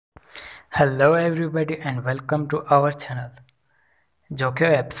Hello everybody and welcome to our channel Jokyo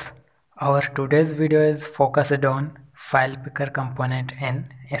Apps. Our today's video is focused on file picker component in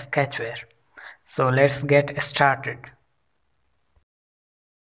sketchware. So let's get started.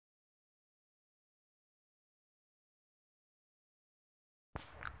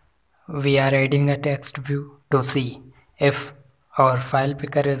 We are adding a text view to see if our file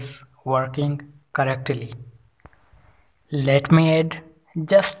picker is working correctly. Let me add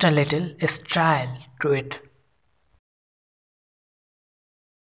just a little style to it.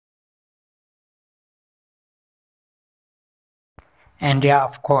 And yeah,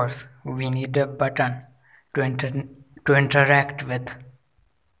 of course, we need a button to interact with.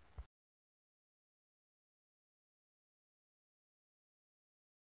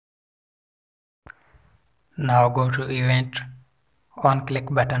 Now go to event, on click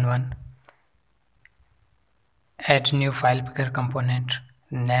button 1, add new file picker component,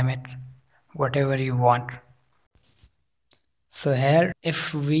 name it whatever you want. So here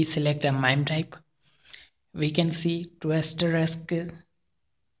if we select a MIME type, we can see two asterisk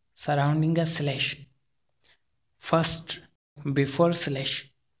surrounding a slash. First before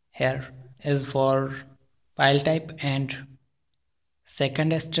slash here is for file type, and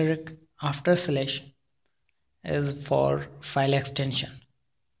second asterisk after slash is for file extension.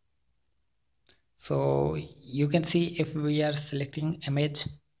 So you can see if we are selecting image,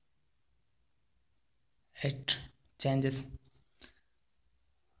 it changes.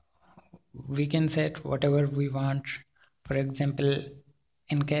 We can set whatever we want. For example,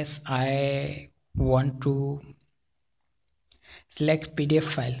 in case I want to select PDF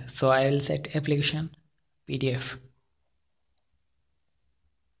file, so I will set application PDF.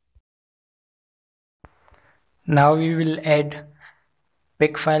 Now we will add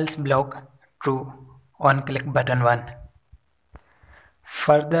pick files block to on click button 1.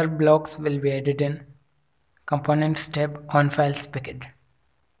 Further blocks will be added in components tab on files picked.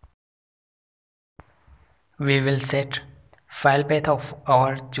 We will set file path of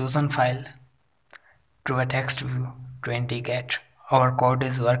our chosen file to a text view to indicate our code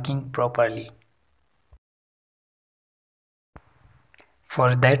is working properly.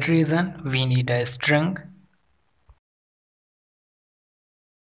 For that reason, we need a string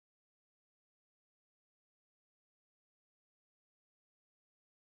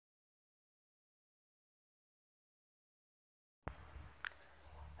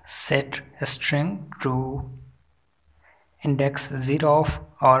set string to index 0 of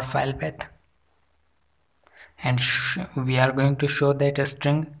our file path, and we are going to show that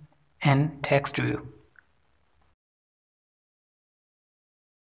string in text view.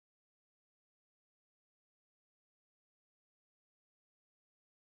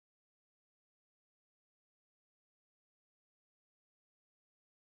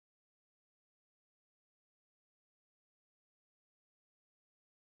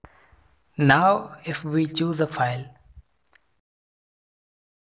 Now if we choose a file,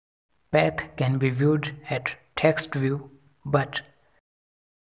 path can be viewed at text view, but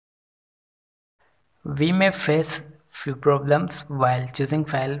we may face few problems while choosing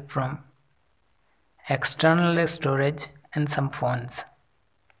file from external storage in some phones.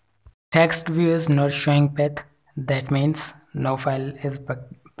 Text view is not showing path, that means no file is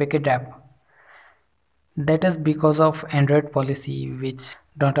picked up. That is because of Android policy which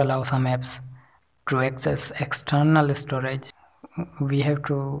don't allow some apps to access external storage. We have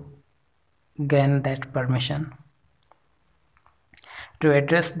to gain that permission. To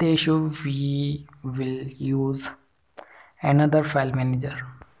address the issue, we will use another file manager.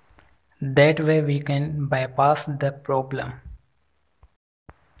 That way we can bypass the problem.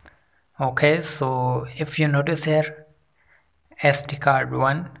 Okay, so if you notice here, SD card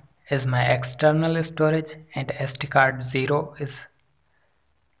 1 is my external storage and SD card 0 is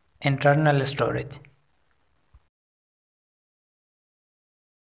internal storage.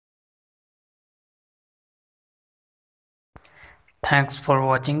 Thanks for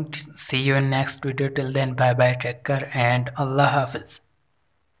watching. See you in next video. Till then, bye bye, take care, and Allah Hafiz.